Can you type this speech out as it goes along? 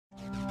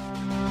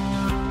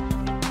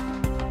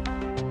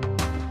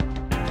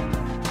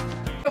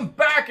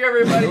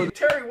everybody.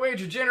 Terry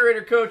Wager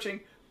Generator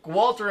Coaching,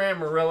 Gualter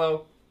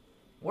Amarelo.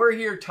 We're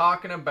here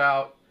talking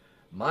about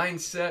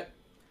mindset,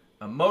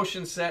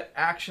 emotion set,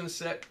 action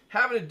set,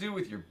 having to do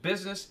with your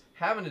business,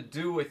 having to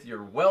do with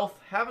your wealth,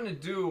 having to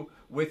do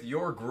with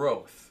your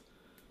growth.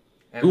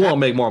 And who won't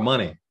make more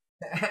money?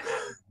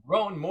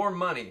 Growing more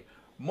money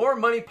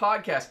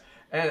podcast.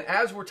 And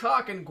as we're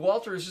talking,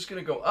 Gualter is just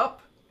going to go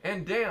up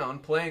and down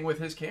playing with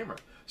his camera.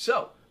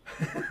 So,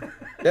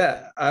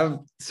 yeah,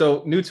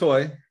 so new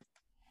toy.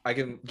 I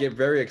can get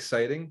very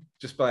exciting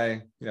just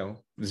by,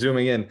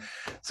 zooming in.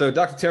 So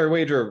Dr. Terry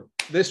Wager,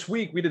 this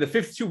week we did the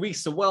 52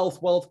 weeks of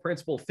wealth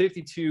principle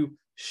 52,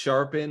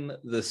 sharpen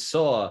the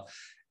saw.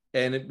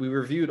 And we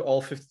reviewed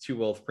all 52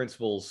 wealth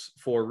principles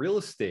for real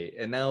estate.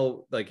 And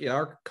now, like in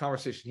our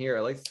conversation here,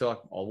 I like to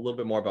talk a little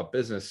bit more about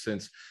business,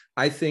 since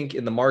I think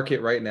in the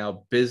market right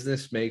now,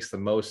 business makes the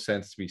most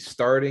sense to be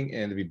starting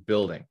and to be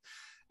building.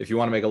 If you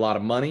want to make a lot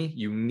of money,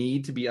 you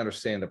need to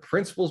understand the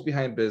principles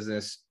behind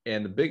business.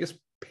 And the biggest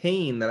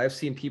pain that I've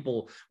seen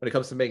people when it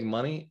comes to making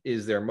money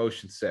is their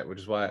emotion set, which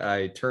is why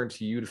I turn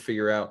to you to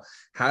figure out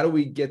how do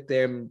we get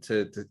them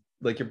to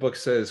like your book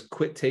says,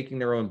 quit taking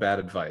their own bad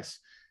advice.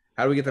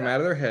 How do we get them out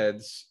of their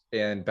heads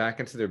and back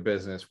into their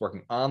business,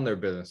 working on their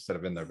business instead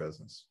of in their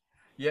business?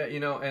 Yeah,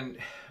 and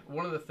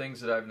one of the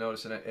things that I've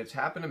noticed, and it's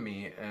happened to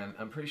me, and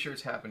I'm pretty sure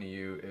it's happened to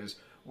you, is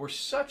we're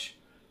such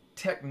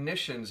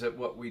technicians at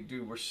what we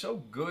do. We're so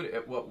good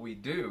at what we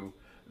do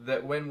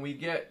that when we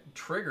get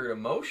triggered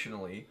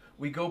emotionally,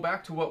 we go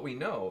back to what we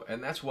know,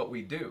 and that's what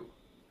we do.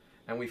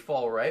 And we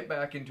fall right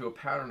back into a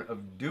pattern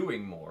of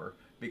doing more,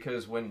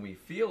 because when we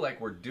feel like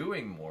we're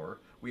doing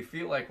more, we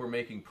feel like we're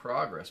making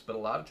progress. But a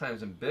lot of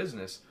times in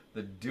business,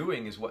 the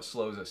doing is what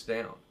slows us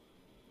down.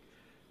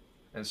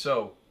 And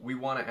so we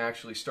want to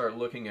actually start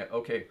looking at,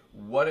 okay,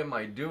 what am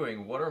I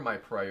doing? What are my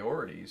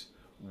priorities?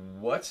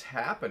 What's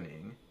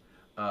happening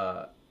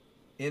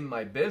in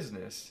my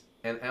business?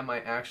 And am I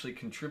actually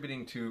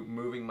contributing to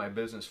moving my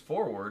business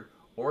forward?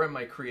 Or am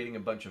I creating a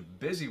bunch of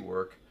busy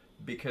work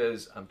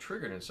because I'm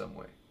triggered in some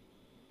way?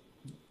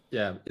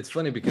 Yeah, it's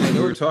funny because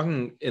we were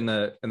talking in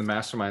the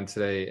mastermind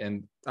today,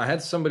 and I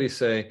had somebody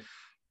say,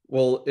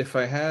 well, if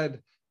I had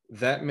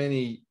that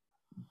many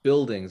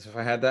buildings, if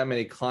I had that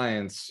many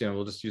clients,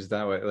 we'll just use it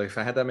that way. Like if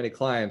I had that many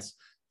clients,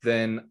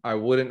 then I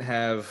wouldn't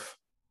have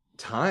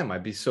time.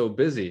 I'd be so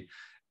busy.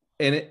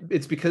 And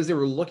it's because they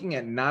were looking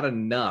at not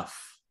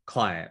enough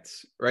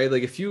clients, right?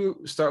 Like if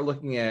you start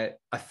looking at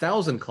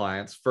 1,000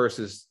 clients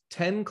versus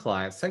 10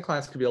 clients, 10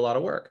 clients could be a lot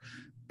of work.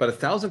 But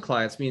 1,000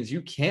 clients means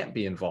you can't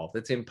be involved.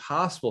 It's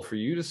impossible for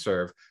you to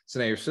serve. So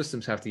now your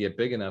systems have to get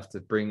big enough to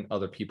bring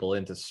other people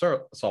in to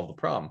solve the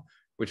problem,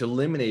 which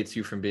eliminates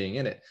you from being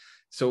in it.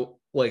 So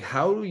like,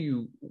 how do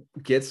you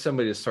get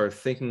somebody to start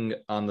thinking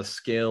on the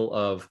scale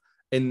of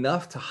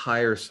enough to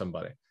hire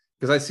somebody?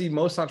 Because I see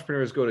most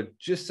entrepreneurs go to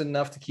just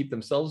enough to keep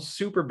themselves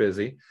super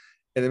busy,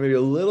 and then maybe a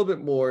little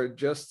bit more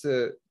just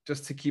to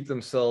keep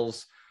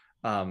themselves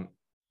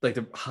like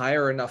to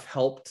hire enough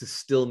help to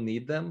still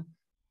need them.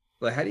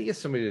 Like, how do you get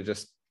somebody to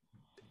just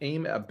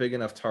aim at a big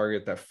enough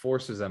target that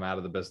forces them out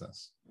of the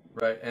business?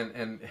 Right,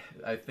 and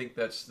I think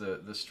that's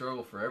the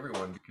struggle for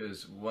everyone,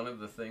 because one of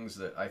the things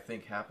that I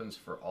think happens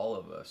for all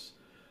of us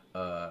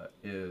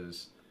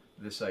is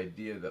this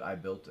idea that I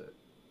built it.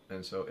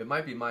 And so it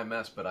might be my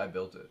mess, but I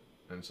built it.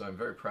 And so I'm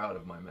very proud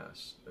of my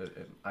mess.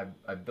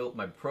 I built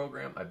my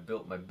program, I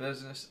built my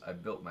business, I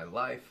built my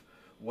life.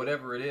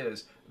 Whatever it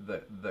is,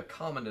 the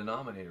common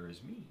denominator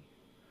is me.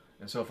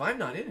 And so if I'm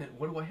not in it,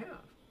 what do I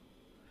have?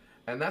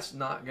 And that's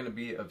not going to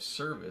be of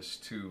service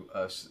to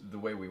us the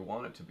way we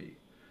want it to be.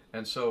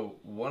 And so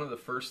one of the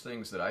first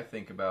things that I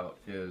think about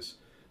is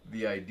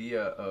the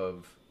idea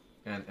of,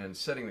 and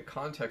setting the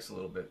context a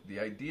little bit,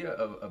 the idea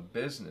of a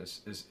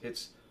business is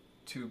it's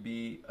to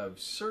be of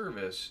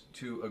service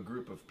to a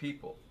group of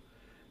people.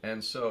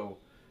 And so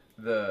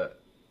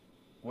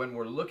when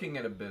we're looking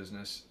at a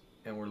business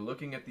and we're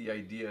looking at the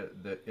idea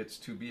that it's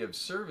to be of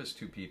service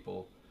to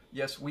people,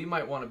 yes, we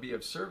might want to be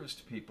of service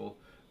to people,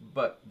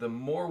 but the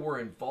more we're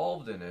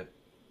involved in it,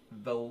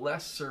 the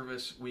less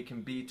service we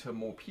can be to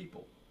more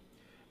people.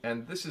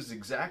 And this is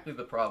exactly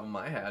the problem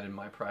I had in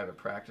my private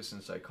practice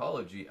in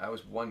psychology. I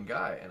was one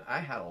guy, and I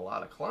had a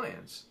lot of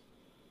clients.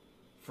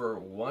 For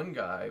one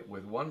guy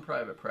with one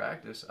private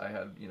practice, I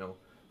had,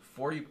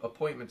 40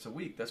 appointments a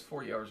week. That's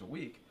 40 hours a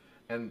week,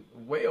 and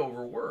way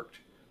overworked,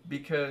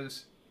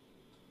 because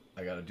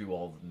I got to do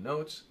all the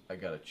notes. I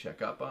got to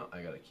check up on.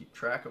 I got to keep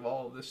track of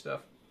all of this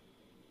stuff.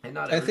 And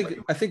not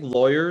everybody. I think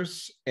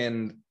lawyers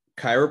and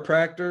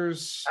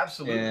chiropractors,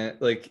 Absolutely, and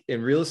like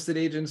in real estate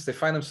agents, they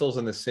find themselves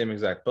in the same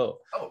exact boat.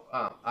 Oh,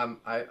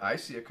 I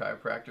see a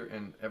chiropractor,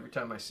 and every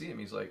time I see him,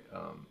 he's like,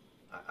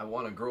 I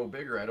want to grow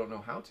bigger. I don't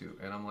know how to,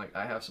 and I'm like,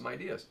 I have some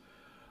ideas,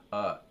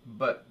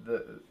 but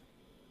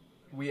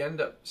we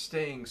end up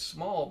staying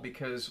small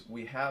because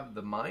we have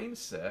the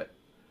mindset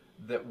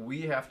that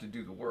we have to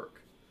do the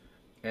work.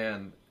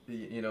 And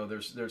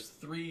there's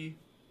three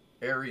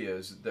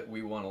areas that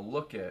we want to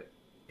look at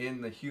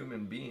in the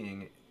human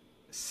being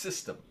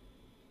system.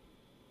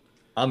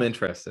 I'm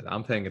interested.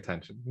 I'm paying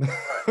attention.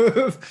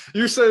 Right.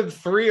 You said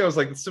three. I was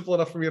like, it's simple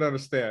enough for me to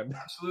understand.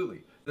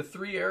 Absolutely. The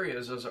three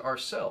areas is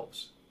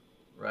ourselves,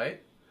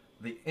 right?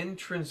 The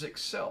intrinsic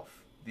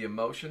self, the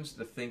emotions,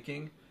 the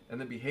thinking, and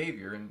the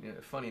behavior.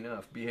 And funny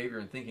enough, behavior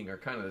and thinking are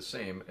kind of the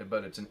same,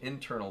 but it's an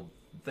internal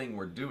thing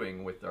we're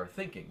doing with our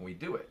thinking. We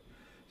do it.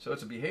 So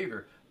it's a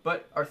behavior.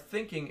 But our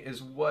thinking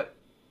is what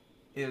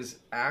is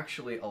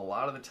actually a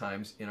lot of the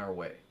times in our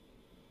way.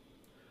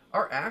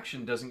 Our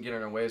action doesn't get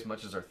in our way as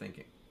much as our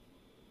thinking.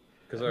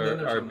 Because And then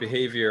there's our our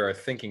behavior, our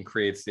thinking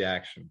creates the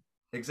action.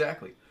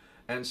 exactly.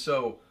 And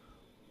so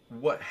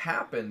what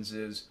happens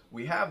is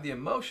we have the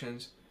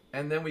emotions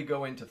and then we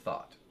go into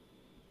thought.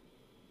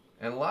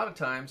 And a lot of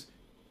times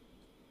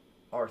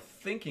our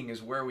thinking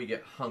is where we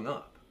get hung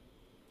up.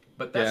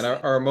 But Yeah, that's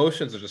and our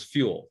emotions are just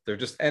fuel. They're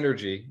just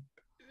energy,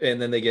 and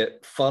then they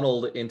get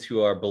funneled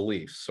into our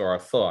beliefs or our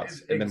thoughts,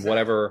 and then exactly.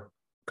 whatever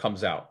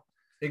comes out.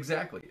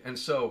 Exactly. And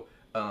so,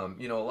 a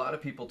lot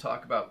of people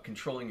talk about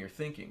controlling your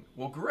thinking.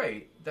 Well,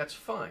 great, that's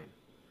fine.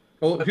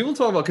 Well, But people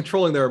talk about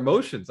controlling their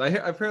emotions.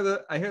 I've heard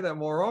that. I hear that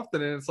more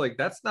often, and it's like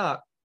that's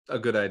not a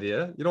good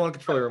idea. You don't want to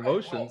control your right, well,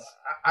 emotions.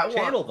 I want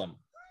Channel them.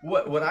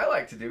 what I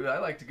like to do. I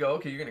like to go,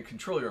 okay, you're going to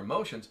control your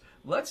emotions.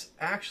 Let's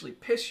actually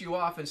piss you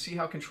off and see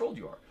how controlled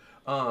you are.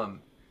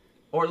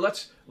 Or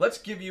let's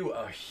give you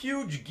a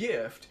huge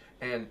gift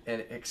and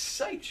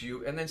excite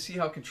you, and then see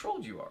how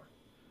controlled you are.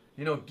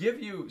 Give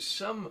you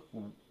some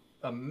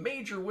a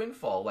major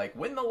windfall, like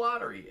win the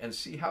lottery, and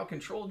see how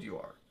controlled you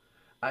are.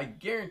 I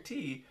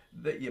guarantee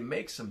that you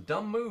make some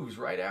dumb moves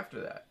right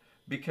after that,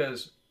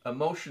 because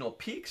emotional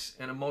peaks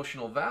and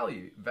emotional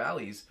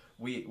valleys,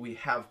 we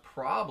have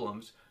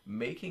problems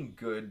making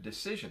good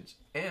decisions.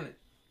 And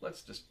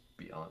let's just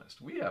be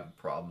honest, we have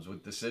problems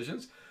with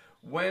decisions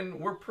when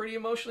we're pretty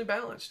emotionally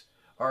balanced.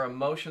 Our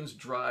emotions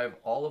drive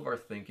all of our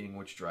thinking,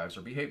 which drives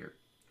our behavior.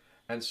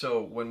 And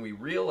so when we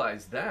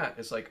realize that,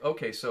 it's like,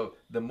 okay, so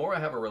the more I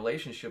have a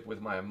relationship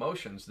with my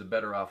emotions, the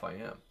better off I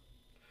am.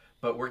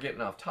 But we're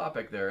getting off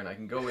topic there, and I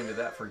can go into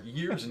that for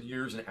years and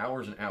years and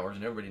hours, and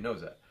everybody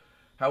knows that.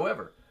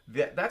 However,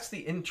 that's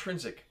the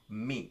intrinsic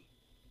me.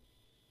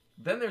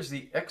 Then there's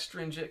the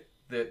extrinsic,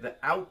 the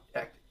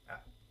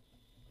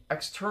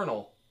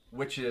external,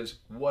 which is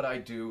what I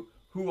do,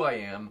 who I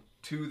am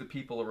to the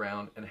people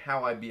around, and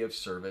how I be of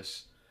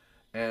service,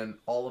 and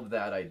all of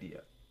that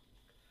idea.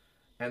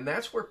 And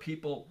that's where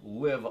people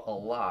live a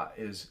lot,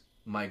 is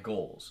my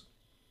goals.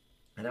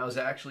 And I was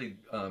actually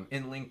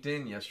in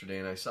LinkedIn yesterday,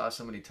 and I saw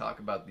somebody talk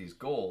about these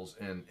goals.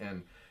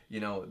 And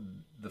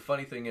the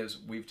funny thing is,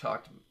 we've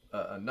talked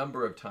a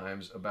number of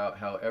times about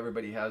how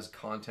everybody has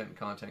content,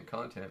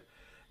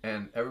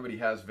 and everybody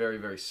has very,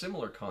 very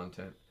similar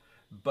content.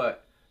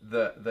 But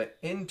the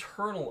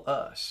internal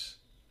us,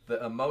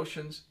 the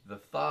emotions, the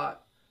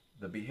thought,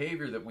 the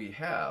behavior that we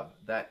have,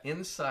 that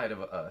inside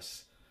of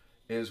us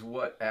is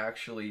what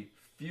actually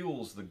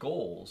fuels the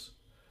goals.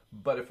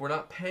 But if we're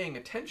not paying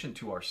attention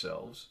to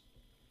ourselves,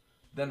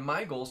 then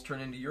my goals turn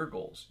into your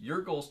goals.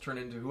 Your goals turn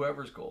into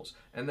whoever's goals.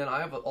 And then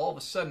all of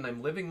a sudden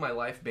I'm living my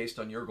life based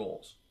on your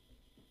goals.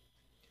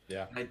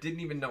 Yeah. And I didn't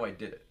even know I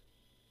did it.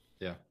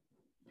 Yeah.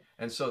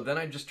 And so then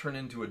I just turn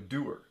into a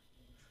doer.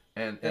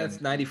 And That's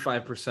and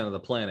 95% of the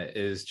planet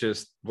is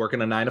just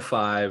working a 9 to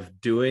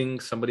 5, doing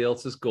somebody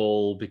else's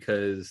goal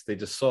because they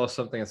just saw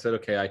something and said,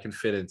 okay, I can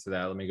fit into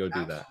that. Let me go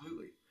do that.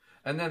 absolutely.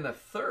 And then the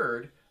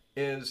third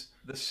is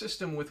the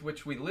system with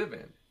which we live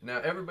in. Now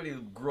everybody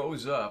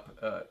grows up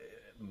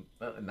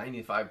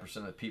 95%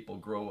 of the people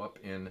grow up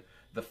in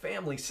the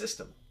family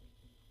system,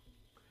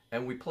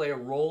 and we play a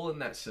role in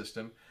that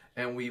system,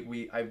 and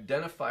we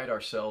identified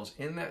ourselves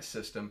in that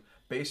system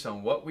based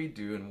on what we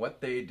do and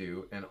what they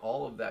do and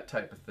all of that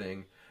type of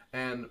thing,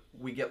 and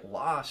we get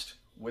lost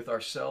with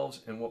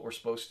ourselves and what we're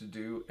supposed to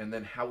do and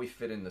then how we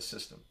fit in the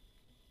system.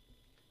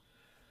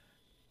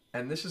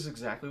 And this is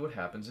exactly what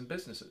happens in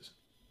businesses.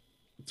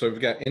 So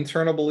we've got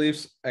internal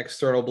beliefs,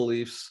 external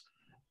beliefs,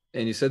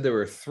 and you said there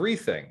were three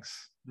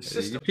things. The You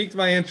system, piqued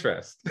my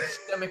interest.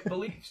 systemic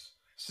beliefs,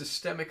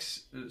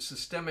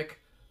 systemic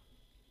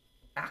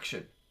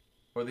action,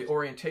 or the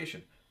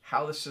orientation,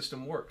 how the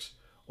system works,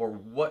 or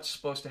what's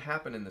supposed to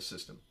happen in the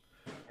system.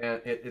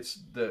 And it's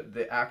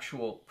the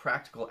actual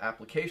practical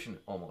application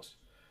almost.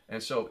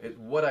 And so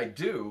what I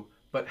do,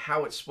 but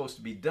how it's supposed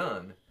to be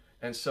done.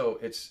 And so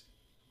it's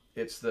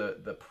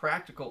the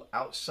practical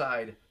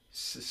outside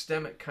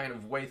systemic kind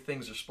of way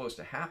things are supposed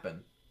to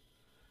happen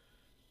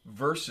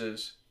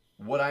versus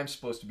what I'm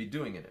supposed to be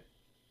doing in it.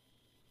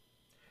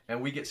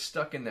 And we get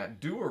stuck in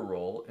that doer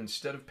role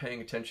instead of paying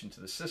attention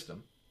to the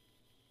system,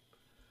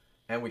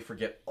 and we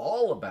forget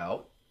all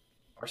about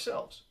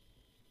ourselves.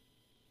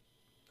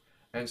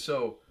 And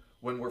so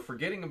when we're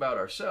forgetting about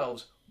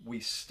ourselves, we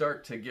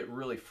start to get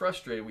really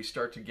frustrated. We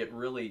start to get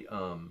really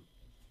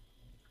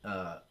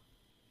uh,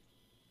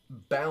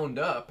 bound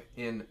up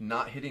in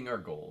not hitting our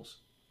goals.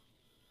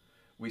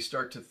 We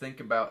start to think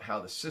about how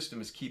the system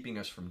is keeping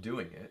us from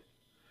doing it.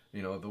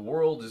 The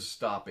world is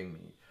stopping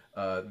me.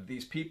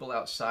 These people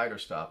outside are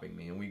stopping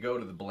me, and we go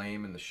to the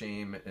blame and the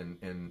shame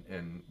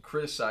and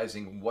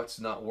criticizing what's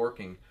not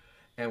working,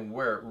 and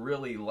where it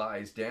really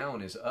lies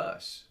down is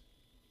us.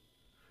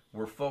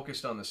 We're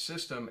focused on the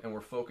system, and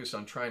we're focused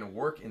on trying to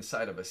work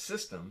inside of a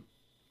system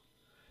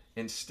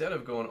instead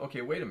of going,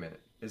 okay, wait a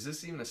minute, is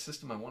this even a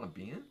system I want to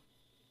be in?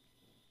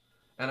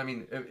 And I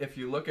mean, if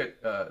you look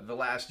at the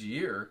last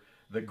year,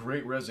 the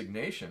Great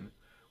Resignation,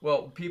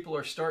 well, people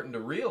are starting to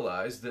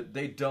realize that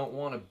they don't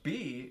want to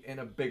be in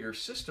a bigger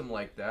system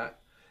like that.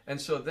 And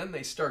so then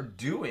they start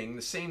doing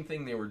the same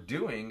thing they were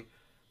doing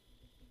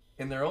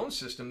in their own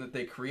system that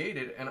they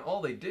created. And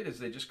all they did is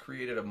they just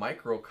created a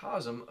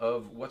microcosm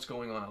of what's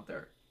going on out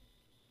there.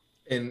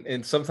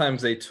 And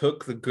sometimes they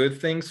took the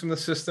good things from the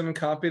system and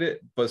copied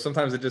it, but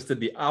sometimes they just did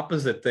the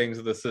opposite things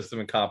of the system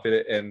and copied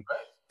it, and Right.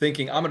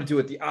 thinking I'm going to do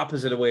it the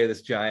opposite way of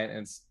this giant,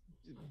 and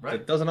Right.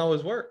 that doesn't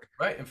always work.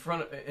 Right.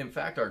 In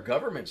fact, our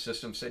government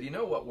system said, you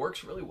know what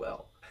works really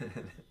well?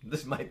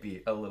 This might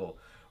be a little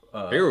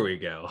Here we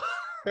go.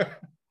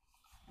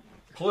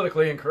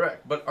 politically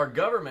incorrect, but our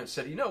government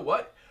said, you know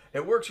what?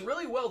 It works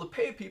really well to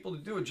pay people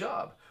to do a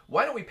job.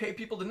 Why don't we pay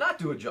people to not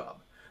do a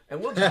job? And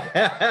we'll just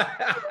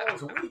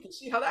 $100 a week and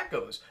see how that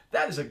goes.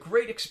 That is a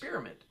great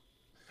experiment.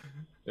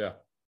 Yeah.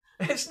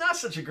 It's not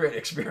such a great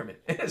experiment.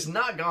 It has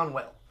not gone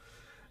well.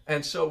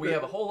 And so we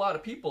have a whole lot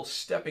of people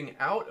stepping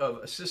out of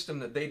a system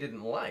that they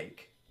didn't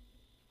like.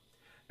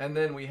 And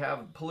then we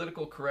have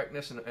political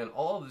correctness and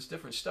all of this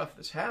different stuff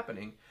that's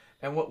happening.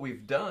 And what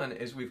we've done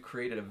is we've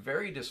created a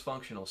very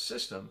dysfunctional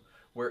system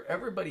where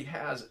everybody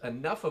has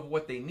enough of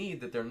what they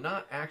need that they're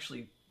not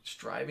actually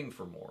striving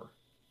for more.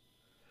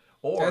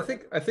 Or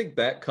I think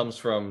that comes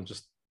from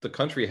just the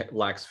country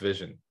lacks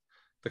vision.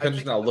 The I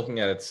country's think not looking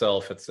at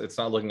itself. It's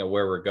not looking at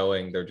where we're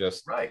going. They're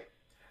just right.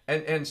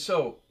 And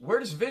so where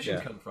does vision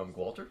Yeah. come from,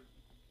 Gualter?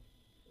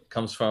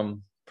 comes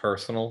from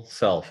personal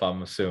self,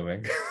 I'm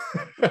assuming.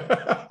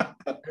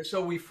 And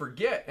so we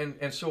forget,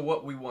 and so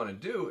what we want to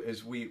do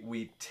is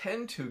we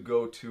tend to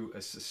go to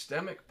a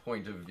systemic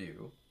point of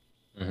view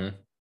Hmm.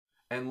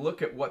 and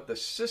look at what the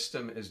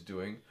system is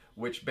doing,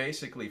 which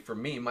basically for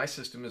me, my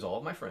system is all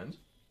of my friends,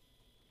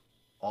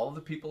 all of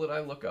the people that I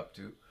look up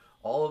to,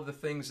 all of the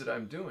things that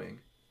I'm doing,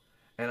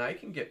 and I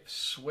can get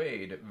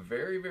swayed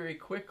very, very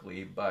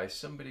quickly by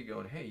somebody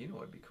going, hey, you know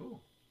what'd be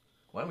cool?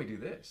 Why don't we do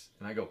this?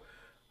 And I go,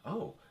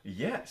 oh,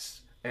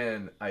 yes.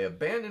 And I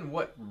abandon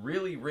what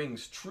really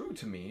rings true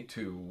to me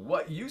to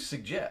what you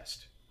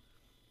suggest.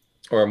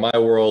 Or in my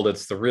world,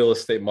 it's the real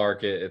estate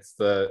market, it's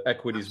the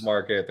equities Absolutely.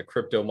 market, the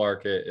crypto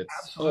market. It's,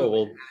 oh, Absolutely.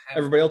 well,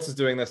 everybody else is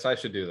doing this, I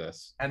should do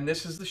this. And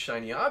this is the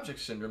shiny object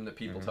syndrome that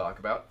people Hmm. talk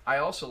about. I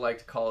also like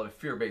to call it a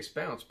fear-based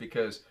bounce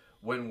because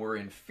when we're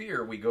in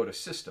fear, we go to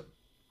system.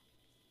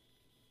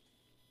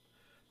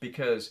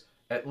 Because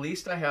at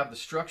least I have the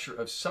structure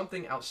of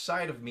something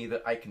outside of me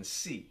that I can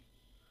see.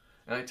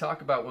 And I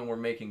talk about when we're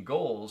making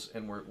goals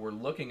and we're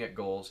looking at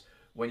goals,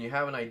 when you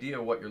have an idea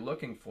of what you're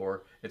looking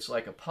for, it's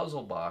like a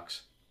puzzle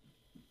box.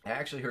 I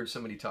actually heard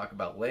somebody talk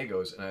about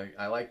Legos, and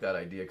I like that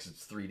idea because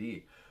it's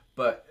 3D.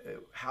 But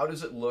how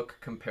does it look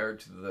compared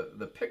to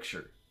the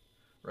picture,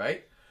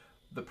 right?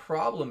 The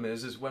problem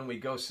is when we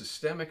go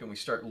systemic and we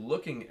start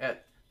looking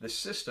at the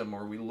system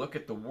or we look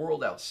at the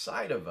world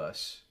outside of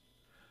us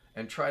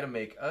and try to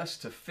make us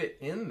to fit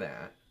in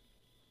that,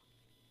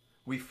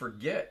 we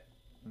forget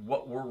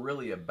what we're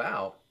really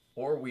about,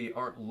 or we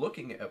aren't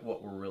looking at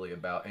what we're really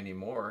about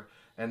anymore.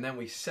 And then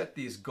we set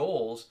these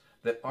goals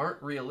that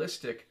aren't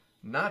realistic,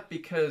 not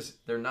because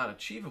they're not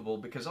achievable,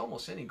 because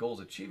almost any goal is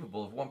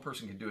achievable. If one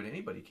person can do it,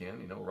 anybody can.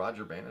 You know,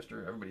 Roger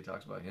Bannister, everybody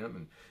talks about him,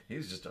 and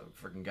he's just a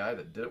freaking guy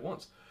that did it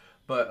once.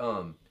 But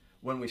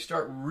when we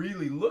start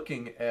really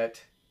looking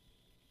at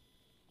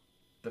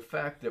the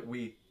fact that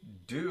we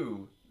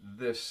do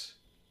this,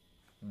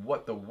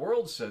 what the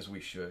world says we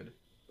should,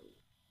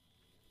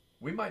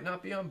 we might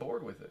not be on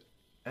board with it.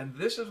 And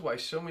this is why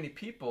so many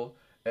people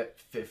at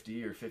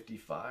 50 or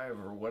 55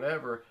 or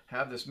whatever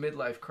have this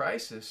midlife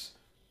crisis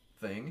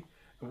thing.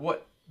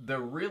 What they're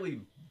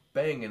really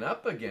banging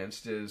up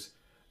against is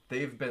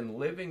they've been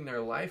living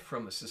their life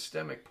from a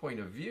systemic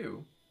point of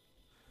view,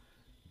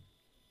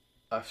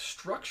 a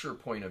structure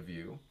point of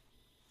view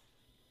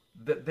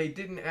that they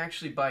didn't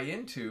actually buy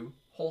into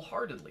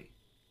wholeheartedly.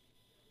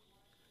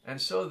 And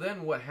so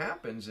then what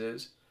happens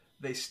is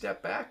they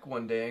step back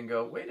one day and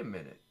go, wait a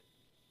minute,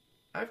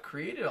 I've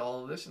created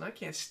all of this and I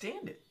can't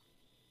stand it.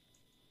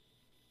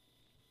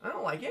 I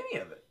don't like any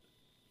of it.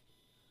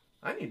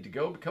 I need to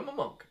go become a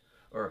monk.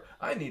 Or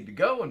I need to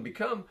go and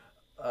become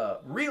a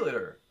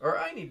realtor. Or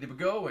I need to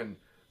go and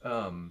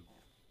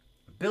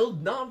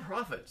build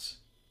nonprofits.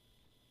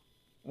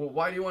 Well,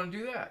 why do you want to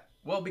do that?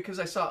 Well, because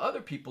I saw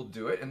other people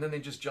do it and then they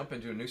just jump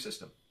into a new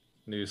system.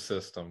 New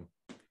system.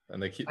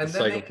 And they keep And the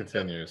then cycle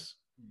continues.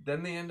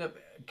 Then they end up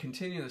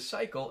continuing the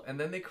cycle and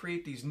then they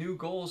create these new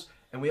goals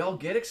and we all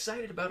get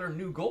excited about our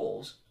new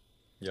goals.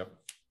 Yep.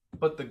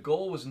 But the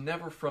goal was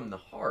never from the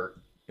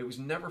heart. It was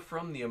never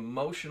from the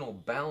emotional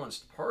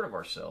balanced part of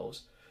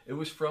ourselves. It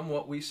was from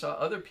what we saw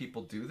other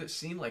people do that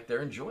seemed like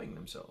they're enjoying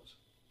themselves.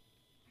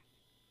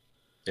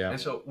 Yeah. And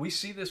so we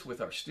see this with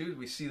our students,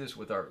 we see this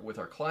with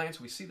our clients,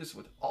 we see this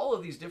with all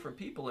of these different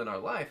people in our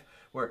life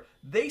where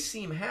they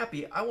seem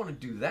happy. I want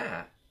to do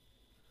that,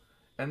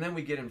 and then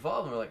we get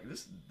involved and we're like,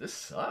 this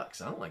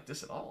sucks. I don't like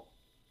this at all.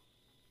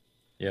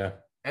 Yeah.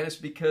 And it's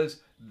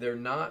because they're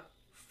not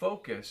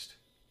focused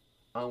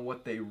on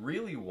what they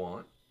really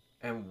want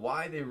and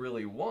why they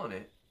really want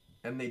it,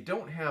 and they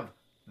don't have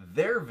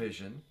their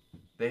vision,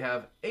 they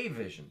have a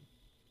vision.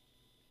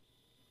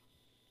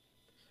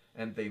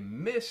 And they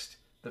missed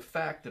the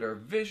fact that our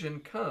vision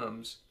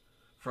comes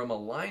from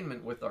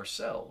alignment with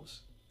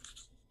ourselves.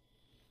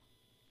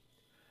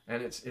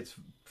 And it's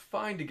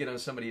fine to get on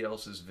somebody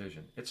else's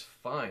vision. It's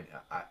fine.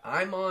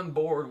 I'm on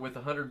board with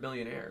 100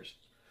 millionaires.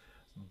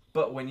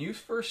 But when you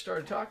first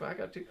started talking, I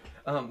got to.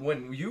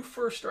 When you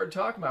first started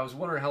talking, I was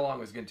wondering how long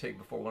it was going to take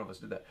before one of us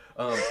did that.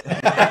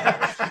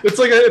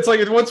 It's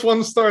like once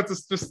one starts, it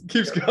just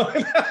keeps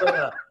going.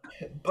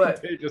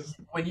 But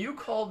when you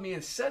called me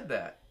and said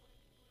that,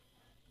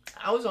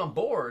 I was on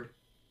board,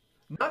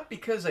 not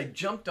because I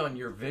jumped on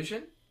your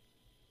vision,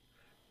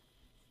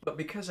 but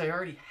because I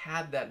already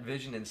had that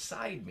vision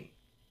inside me.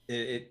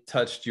 It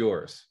touched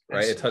yours,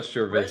 right? So it touched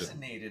your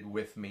vision. It resonated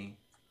with me.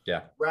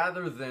 Yeah.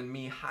 Rather than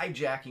me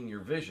hijacking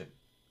your vision.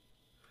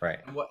 Right.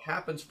 And what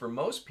happens for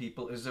most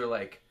people is they're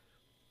like,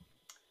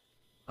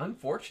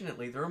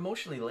 unfortunately, they're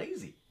emotionally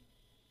lazy.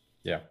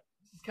 Yeah.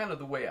 It's kind of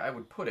the way I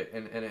would put it.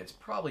 And it's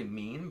probably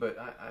mean, but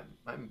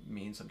I'm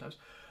mean sometimes.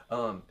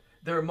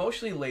 They're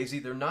emotionally lazy.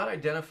 They're not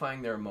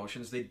identifying their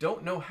emotions. They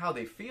don't know how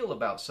they feel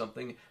about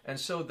something. And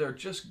so they're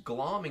just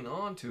glomming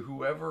on to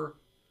whoever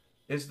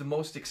is the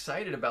most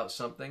excited about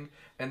something.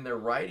 And they're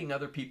riding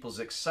other people's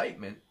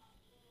excitement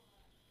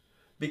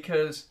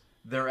because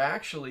they're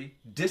actually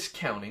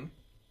discounting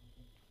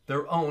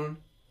their own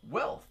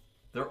wealth,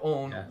 their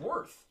own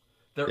worth,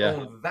 their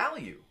own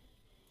value.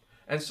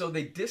 And so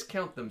they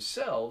discount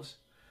themselves,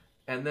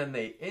 and then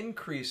they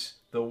increase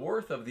the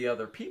worth of the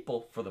other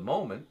people for the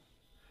moment,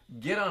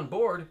 get on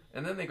board,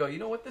 and then they go, you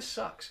know what, this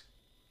sucks.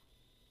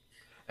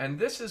 And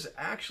this is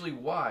actually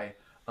why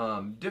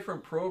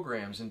different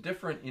programs and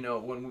different,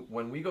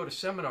 when we go to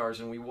seminars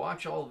and we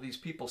watch all of these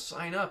people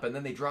sign up and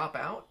then they drop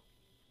out,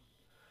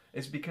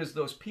 it's because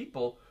those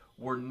people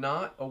were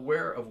not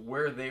aware of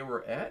where they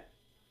were at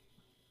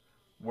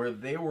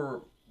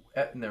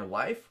in their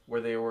life,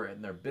 where they were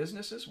in their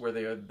businesses, where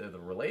they're the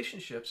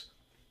relationships.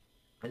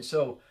 And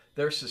so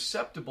they're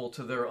susceptible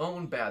to their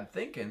own bad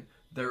thinking,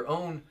 their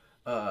own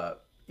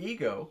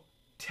ego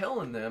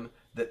telling them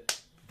that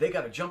they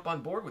got to jump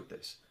on board with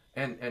this.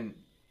 And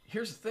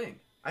here's the thing.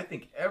 I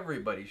think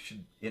everybody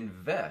should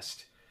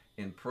invest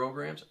in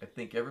programs. I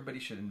think everybody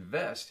should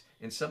invest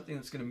in something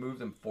that's going to move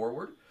them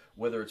forward,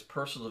 whether it's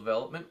personal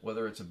development,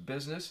 whether it's a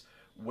business,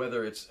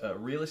 whether it's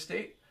real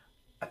estate.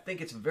 I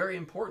think it's very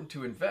important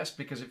to invest,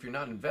 because if you're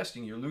not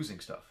investing, you're losing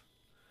stuff.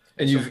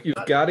 And so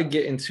you've got to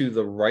get into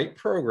the right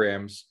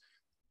programs.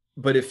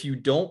 But if you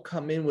don't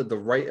come in with the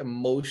right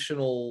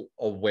emotional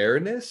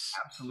awareness,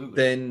 absolutely,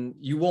 then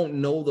you won't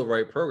know the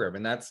right program.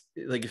 And that's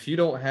like, if you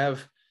don't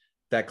have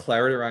that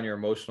clarity around your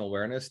emotional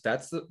awareness,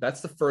 that's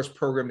the first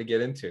program to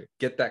get into.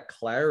 Get that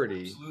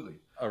clarity. Absolutely.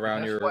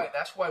 Around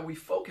that's why we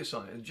focus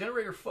on it. The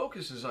generator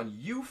focuses on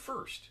you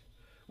first.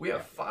 We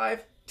have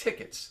 5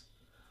 tickets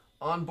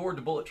on board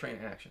the bullet train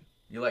action.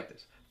 You like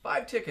this?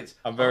 5 tickets.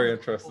 I'm very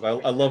interested.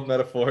 I love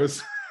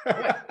metaphors.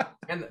 Right.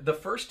 And the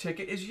first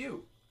ticket is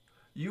you.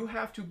 You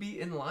have to be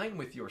in line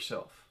with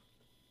yourself.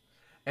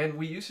 And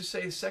we used to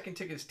say the second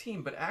ticket is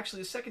team, but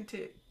actually the second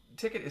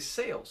ticket is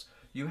sales.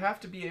 You have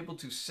to be able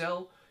to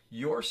sell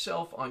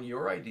yourself on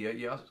your idea.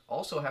 You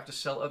also have to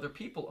sell other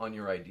people on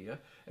your idea.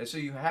 And so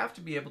you have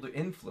to be able to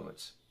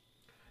influence.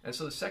 And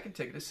so the second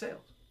ticket is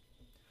sales.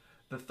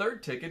 The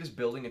third ticket is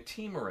building a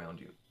team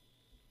around you.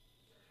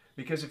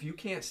 Because if you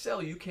can't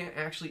sell, you can't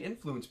actually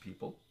influence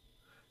people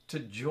to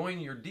join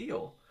your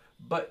deal.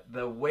 But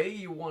the way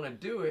you want to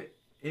do it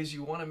is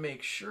you want to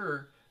make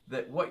sure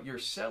that what you're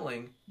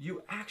selling,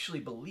 you actually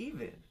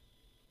believe in.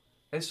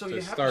 And so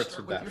you have to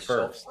start with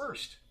yourself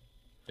first.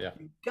 Yeah.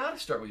 You got to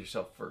start with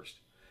yourself first.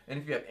 And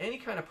if you have any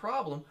kind of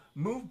problem,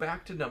 move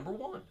back to number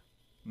 1.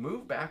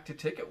 Move back to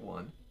ticket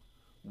 1.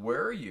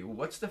 Where are you?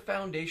 What's the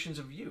foundations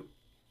of you?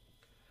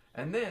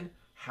 And then,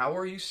 how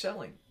are you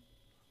selling?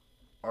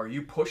 Are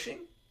you pushing?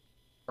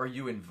 Are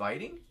you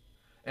inviting?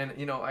 And,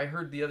 I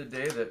heard the other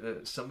day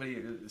that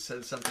somebody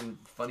said something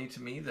funny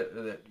to me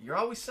that you're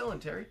always selling,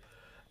 Terry.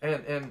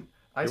 And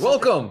I said,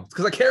 welcome,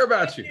 because I care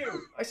about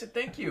you. I said,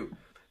 thank you.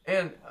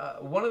 And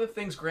one of the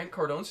things Grant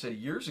Cardone said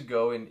years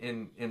ago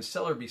in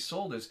Sell or Be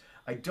Sold is,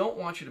 I don't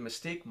want you to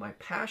mistake my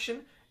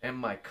passion and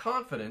my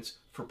confidence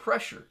for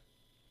pressure.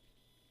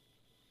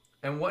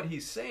 And what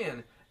he's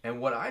saying,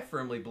 and what I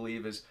firmly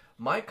believe, is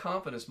my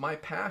confidence, my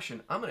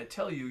passion, I'm going to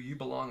tell you, you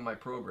belong in my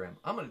program.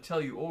 I'm going to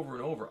tell you over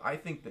and over, I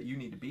think that you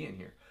need to be in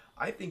here.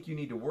 I think you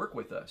need to work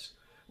with us.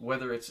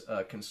 Whether it's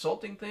a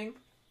consulting thing,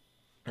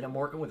 and I'm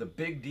working with a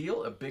big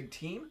deal, a big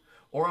team,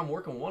 or I'm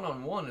working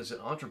one-on-one as an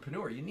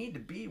entrepreneur, you need to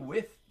be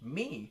with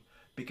me,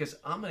 because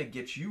I'm going to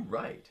get you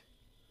right.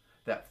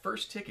 That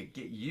first ticket,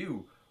 get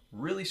you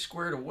really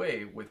squared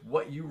away with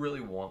what you really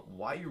want,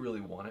 why you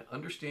really want it,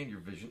 understand your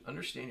vision,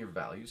 understand your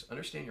values,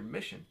 understand your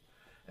mission.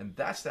 And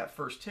that's that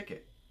first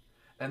ticket.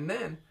 And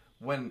then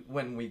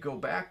when we go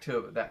back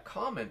to that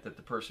comment that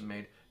the person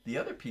made, the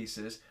other piece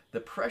is the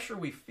pressure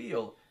we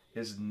feel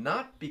is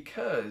not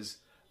because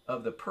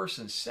of the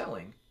person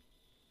selling.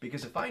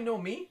 Because if I know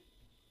me,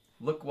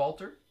 look,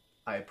 Walter,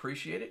 I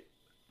appreciate it.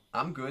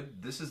 I'm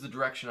good. This is the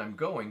direction I'm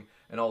going.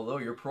 And although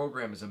your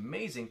program is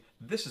amazing,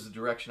 this is the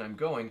direction I'm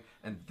going,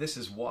 and this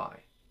is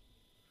why.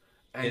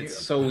 And It's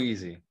so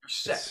easy. You're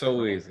set. It's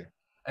so Right? easy.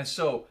 And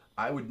so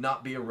I would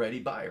not be a ready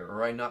buyer,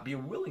 or I'd not be a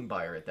willing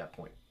buyer at that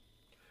point.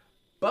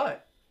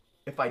 But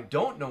if I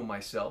don't know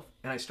myself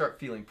and I start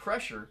feeling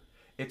pressure,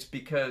 it's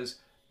because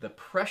the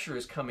pressure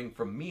is coming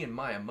from me and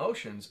my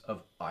emotions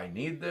of I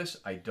need this,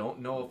 I don't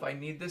know if I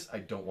need this, I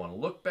don't want to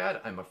look bad,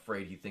 I'm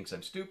afraid he thinks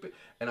I'm stupid,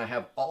 and I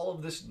have all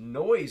of this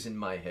noise in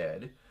my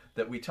head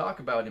that we talk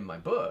about in my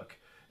book.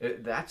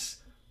 That's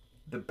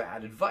the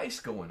bad advice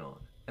going on.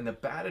 And the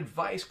bad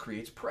advice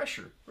creates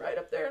pressure right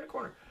up there in the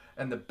corner.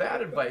 And the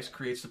bad advice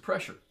creates the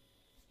pressure.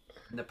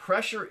 And the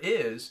pressure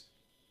is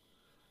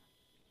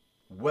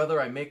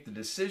whether I make the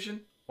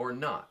decision or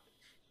not.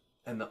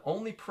 And the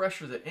only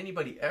pressure that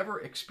anybody ever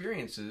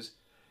experiences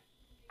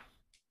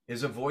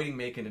is avoiding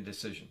making a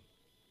decision.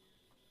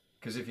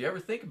 Because if you ever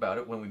think about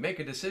it, when we make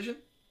a decision,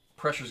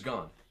 pressure's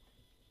gone.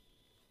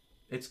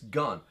 It's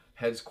gone.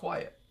 Head's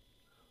quiet.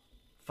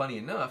 Funny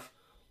enough,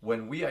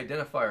 when we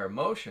identify our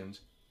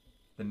emotions,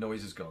 the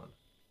noise is gone.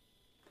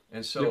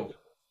 And so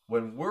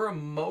when we're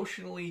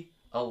emotionally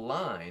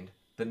aligned,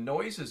 the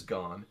noise is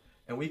gone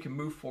and we can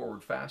move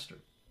forward faster.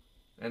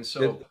 And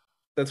so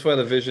that's why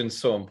the vision's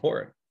so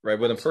important, right?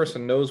 When a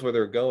person knows where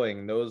they're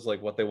going, knows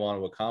like what they want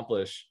to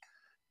accomplish,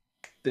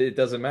 it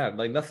doesn't matter.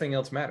 Like nothing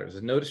else matters.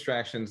 There's no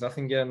distractions,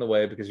 nothing get in the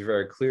way because you're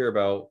very clear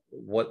about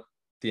what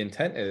the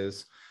intent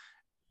is.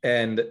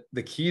 And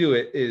the key to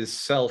it is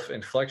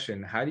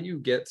self-inflection. How do you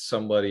get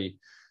somebody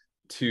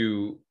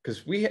to,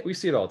 because we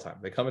see it all the time.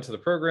 They come into the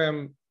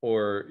program,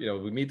 or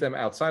we meet them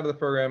outside of the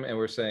program and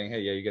we're saying,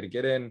 hey, yeah, you got to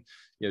get in,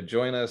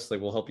 join us,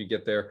 like we'll help you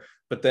get there.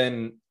 But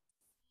then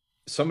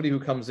somebody who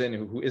comes in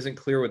who isn't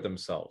clear with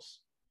themselves,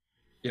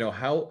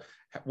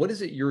 what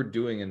is it you're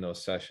doing in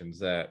those sessions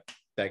that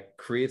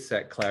creates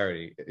that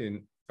clarity?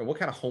 And what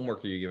kind of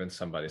homework are you giving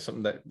somebody?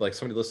 Something that like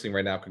somebody listening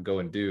right now could go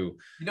and do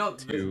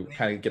to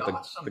kind of get the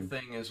awesome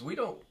thing is we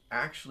don't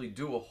actually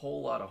do a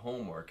whole lot of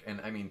homework.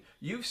 And I mean,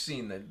 you've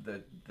seen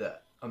the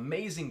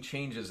amazing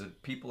changes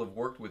that people have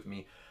worked with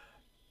me.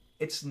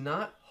 It's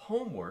not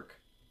homework.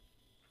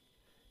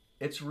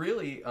 It's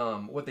really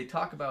what they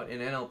talk about in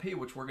NLP,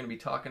 which we're going to be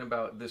talking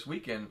about this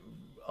weekend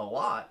a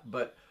lot.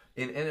 But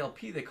in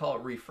NLP, they call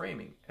it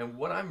reframing. And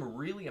what I'm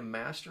really a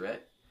master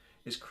at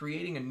is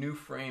creating a new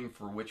frame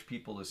for which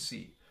people to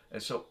see.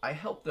 And so I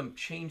help them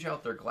change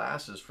out their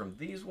glasses from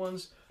these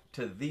ones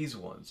to these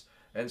ones.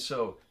 And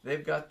so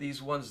they've got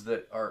these ones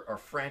that are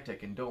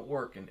frantic and don't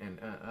work, and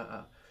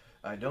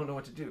I don't know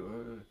what to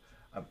do,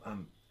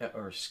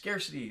 or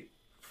scarcity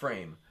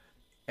frame.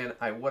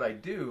 And what I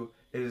do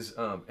is,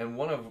 and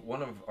one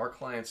of our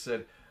clients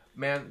said,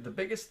 man, the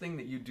biggest thing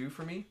that you do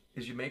for me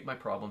is you make my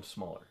problems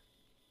smaller.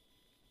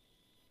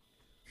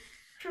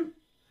 True.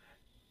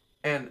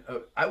 And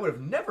I would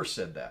have never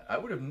said that. I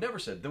would have never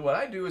said that. What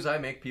I do is I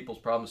make people's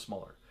problems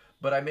smaller.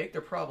 But I make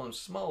their problems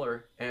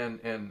smaller,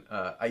 and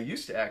I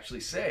used to actually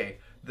say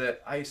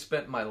that I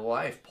spent my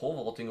life pole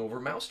vaulting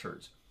over mouse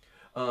turds.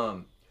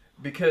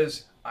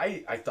 Because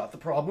I thought the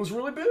problem was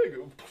really big.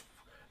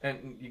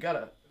 And you got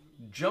to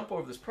jump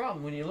over this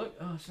problem when you look,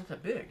 oh, it's not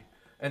that big.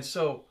 And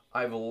so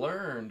I've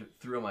learned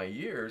through my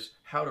years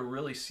how to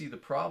really see the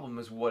problem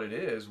as what it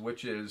is,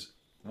 which is,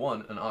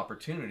 one, an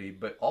opportunity,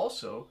 but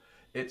also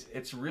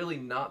it's really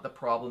not the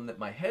problem that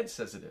my head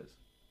says it is.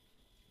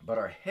 But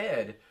our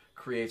head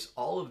creates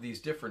all of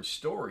these different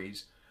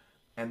stories,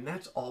 and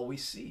that's all we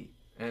see.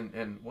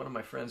 And one of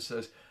my friends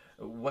says,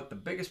 what the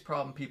biggest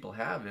problem people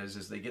have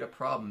is they get a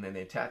problem and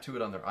they tattoo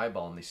it on their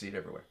eyeball and they see it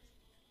everywhere.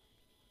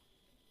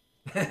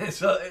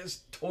 So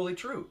it's totally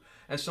true.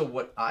 And so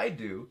what I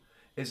do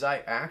is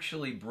I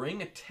actually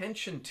bring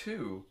attention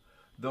to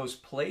those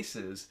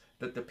places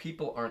that the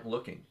people aren't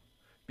looking.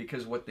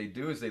 Because what they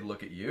do is they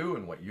look at you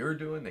and what you're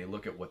doing, they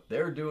look at what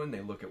they're doing, they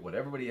look at what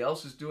everybody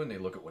else is doing, they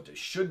look at what they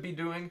should be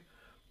doing,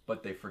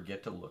 but they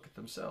forget to look at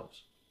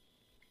themselves.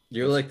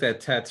 You're like that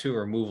tattoo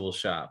removal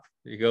shop.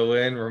 You go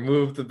in,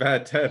 remove the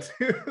bad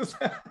tattoos.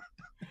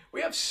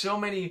 We have so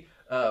many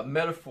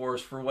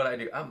metaphors for what I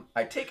do.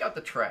 I take out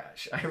the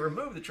trash. I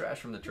remove the trash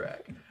from the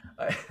track.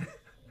 I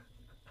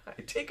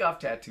take off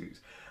tattoos.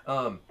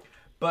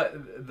 But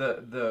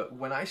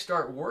when I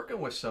start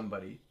working with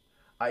somebody,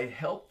 I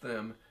help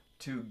them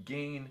to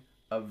gain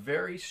a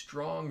very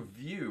strong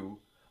view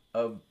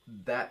of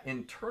that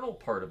internal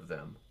part of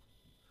them,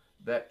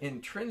 that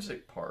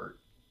intrinsic part,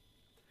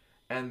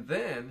 and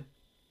then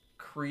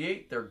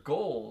create their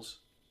goals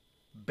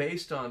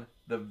based on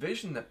the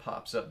vision that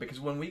pops up. Because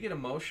when we get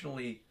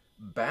emotionally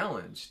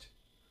balanced,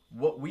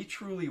 what we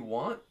truly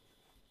want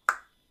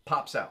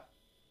pops out.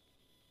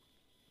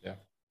 Yeah.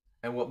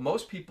 And what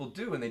most people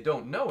do, and they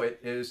don't know it,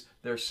 is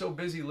they're so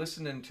busy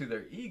listening to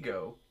their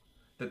ego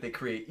that they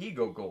create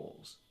ego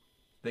goals.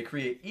 They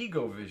create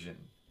ego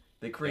vision.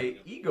 They Yep.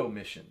 create ego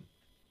mission.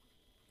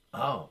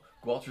 Oh,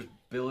 Gualter's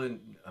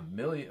building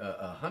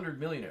 100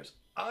 millionaires.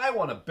 I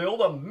want to build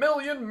 1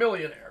 million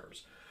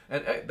millionaires.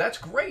 And that's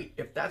great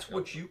if that's Yep.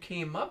 what you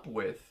came up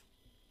with,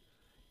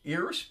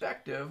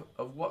 irrespective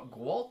of what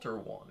Gualter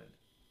wanted.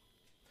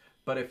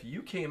 But if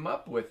you came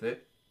up with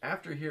it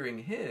after hearing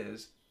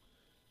his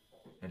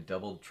and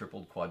doubled,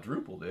 tripled,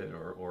 quadrupled it,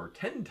 or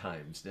 10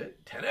 times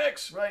it,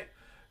 10x, right?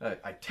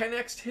 I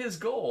 10x'd his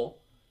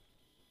goal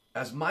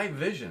as my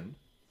vision.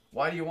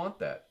 Why do you want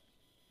that?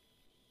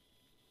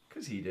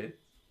 Because he did.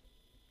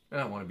 And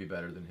I want to be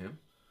better than him.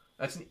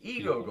 That's an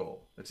ego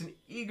goal. That's an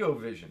ego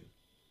vision.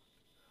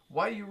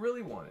 Why do you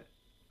really want it?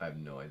 I have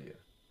no idea.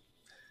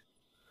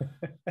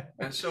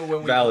 And so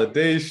when we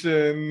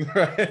Validation,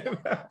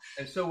 right?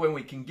 And so when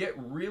we can get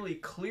really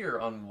clear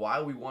on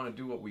why we want to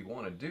do what we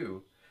want to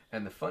do,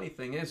 and the funny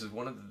thing is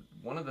one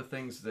of the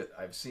things that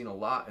I've seen a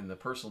lot in the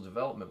personal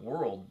development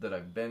world that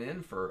I've been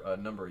in for a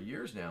number of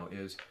years now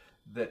is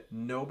that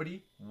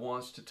nobody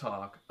wants to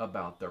talk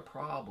about their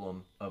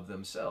problem of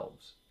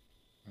themselves.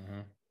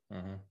 Mm-hmm.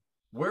 Mm-hmm.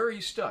 Where are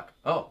you stuck?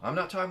 Oh, I'm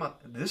not talking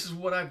about this is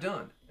what I've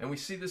done. And we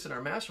see this in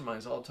our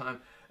masterminds all the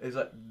time. Is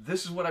like,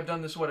 this is what I've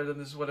done, this is what I've done,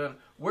 this is what I've done.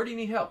 Where do you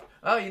need help?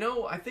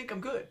 Oh, I think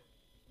I'm good.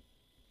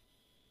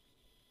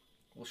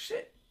 Well,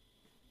 shit.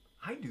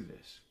 I do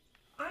this.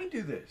 I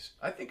do this.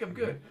 I think I'm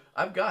good.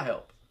 I've got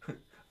help.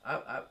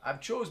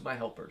 I've chose my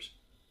helpers.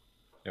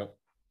 Yep.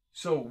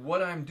 So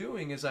what I'm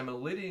doing is I'm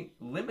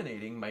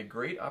eliminating my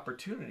great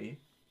opportunity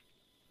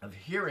of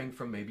hearing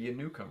from maybe a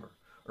newcomer,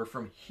 or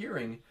from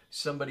hearing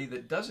somebody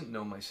that doesn't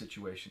know my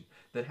situation,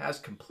 that has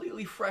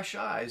completely fresh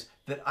eyes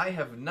that I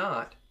have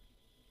not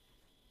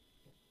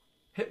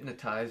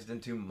hypnotized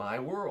into my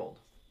world.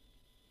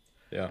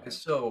 Yeah. And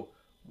so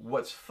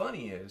what's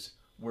funny is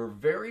we're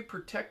very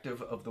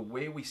protective of the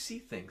way we see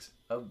things,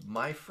 of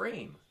my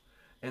frame.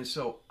 And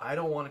so I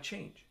don't want to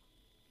change.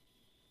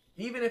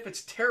 Even if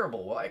it's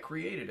terrible, well, I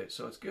created it,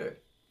 so it's good.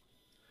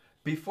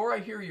 Before I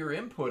hear your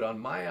input on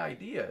my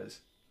ideas,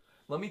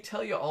 let me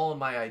tell you all of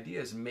my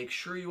ideas and make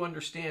sure you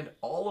understand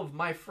all of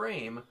my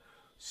frame.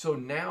 So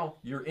now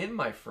you're in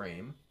my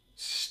frame,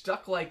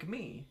 stuck like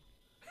me,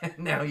 and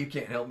now you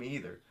can't help me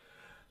either.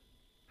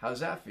 How's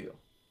that feel?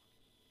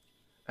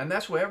 And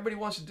that's what everybody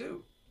wants to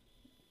do.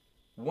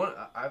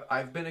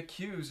 I've been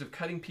accused of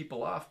cutting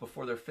people off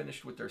before they're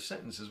finished with their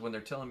sentences when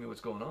they're telling me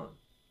what's going on.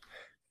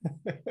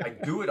 I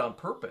do it on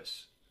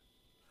purpose.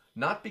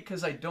 Not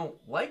because I don't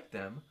like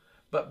them,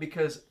 but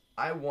because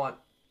I want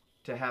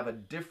to have a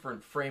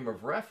different frame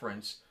of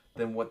reference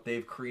than what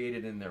they've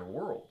created in their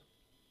world.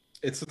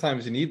 It's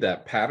sometimes you need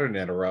that pattern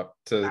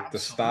interrupt to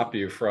stop Absolutely.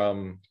 you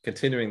from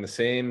continuing the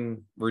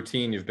same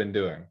routine you've been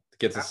doing to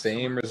get the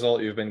same Absolutely.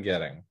 result you've been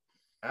getting.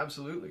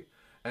 Absolutely.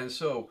 And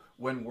so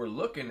when we're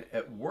looking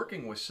at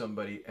working with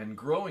somebody and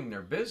growing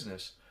their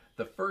business,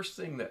 the first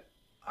thing that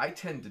I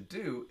tend to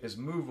do is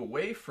move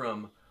away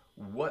from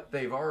what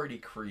they've already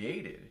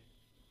created.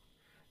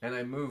 And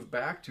I move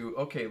back to,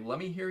 okay, let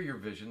me hear your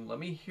vision. Let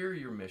me hear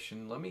your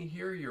mission. Let me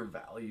hear your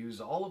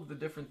values, all of the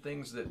different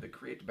things that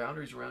create the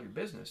boundaries around your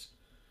business.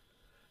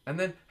 And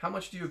then how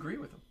much do you agree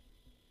with them?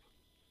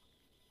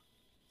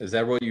 Is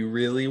that what you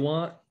really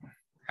want?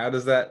 How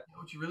does that Is that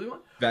what you really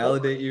want? Or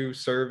validate you,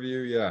 serve you?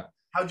 Yeah.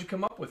 how'd you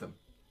come up with them?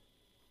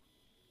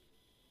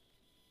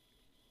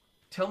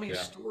 Tell me a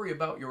Yeah. story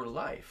about your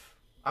life.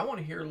 I want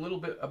to hear a little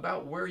bit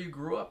about where you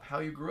grew up, how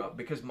you grew up,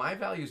 because my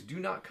values do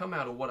not come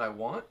out of what I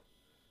want.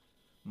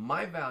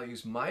 My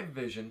values, my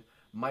vision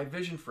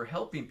for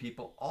helping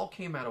people all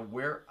came out of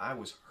where I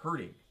was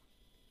hurting,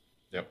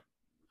 Yep.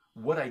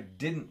 what I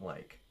didn't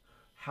like,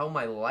 how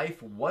my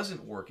life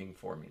wasn't working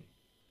for me.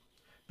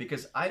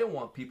 Because I don't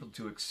want people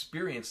to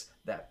experience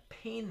that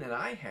pain that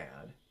I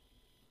had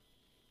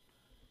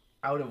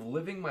out of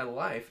living my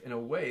life in a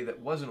way that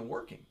wasn't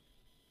working.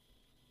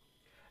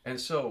 And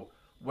so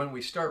when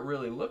we start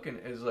really looking,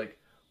 is like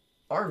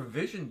our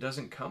vision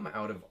doesn't come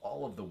out of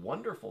all of the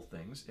wonderful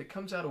things. It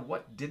comes out of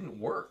what didn't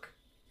work.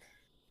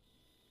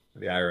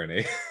 The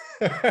irony.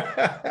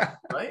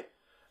 Right?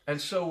 And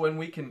so when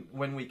we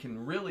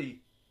can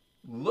really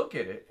look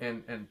at it,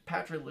 and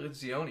Patrick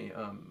Lencioni,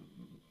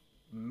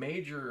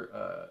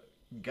 major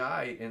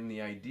guy in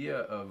the idea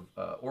of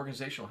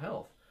organizational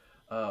health,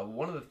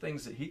 one of the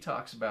things that he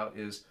talks about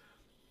is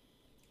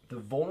the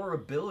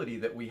vulnerability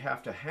that we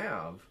have to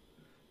have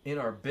in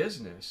our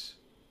business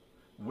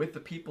with the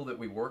people that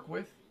we work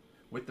with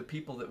the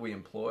people that we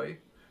employ,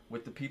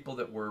 with the people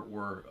that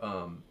we're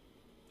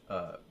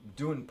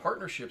doing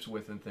partnerships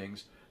with and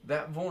things.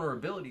 That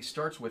vulnerability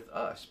starts with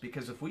us,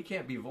 because if we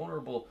can't be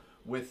vulnerable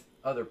with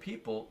other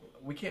people,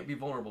 we can't be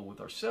vulnerable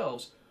with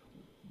ourselves.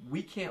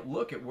 We can't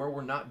look at where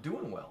we're not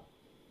doing well.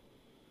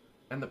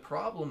 And the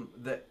problem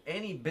that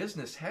any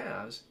business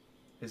has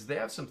is they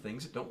have some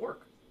things that don't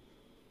work.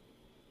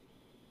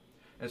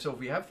 And so if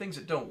we have things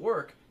that don't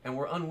work and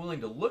we're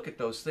unwilling to look at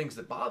those things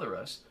that bother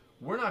us,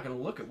 we're not going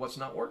to look at what's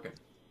not working.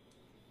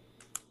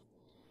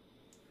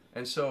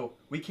 And so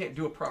we can't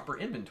do a proper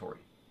inventory.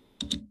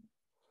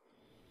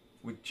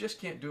 We just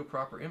can't do a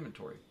proper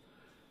inventory.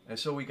 And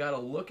so we got to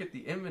look at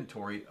the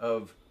inventory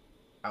of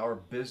our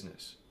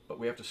business. But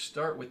we have to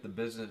start with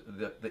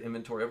the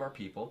inventory of our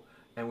people,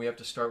 and we have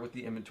to start with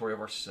the inventory of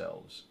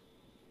ourselves.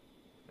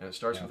 And it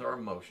starts with our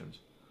emotions.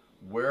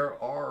 Where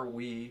are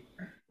we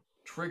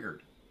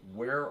triggered?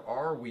 Where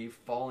are we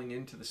falling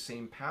into the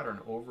same pattern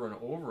over and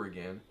over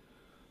again,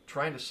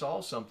 trying to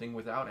solve something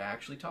without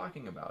actually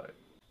talking about it?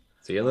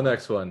 See you in the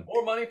next one.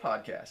 More Money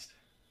Podcast.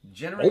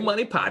 More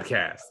Money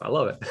Podcast. I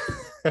love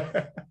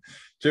it.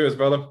 Cheers,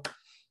 brother.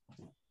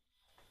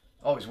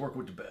 Always work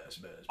with the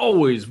best.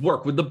 Always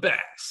work with the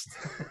best.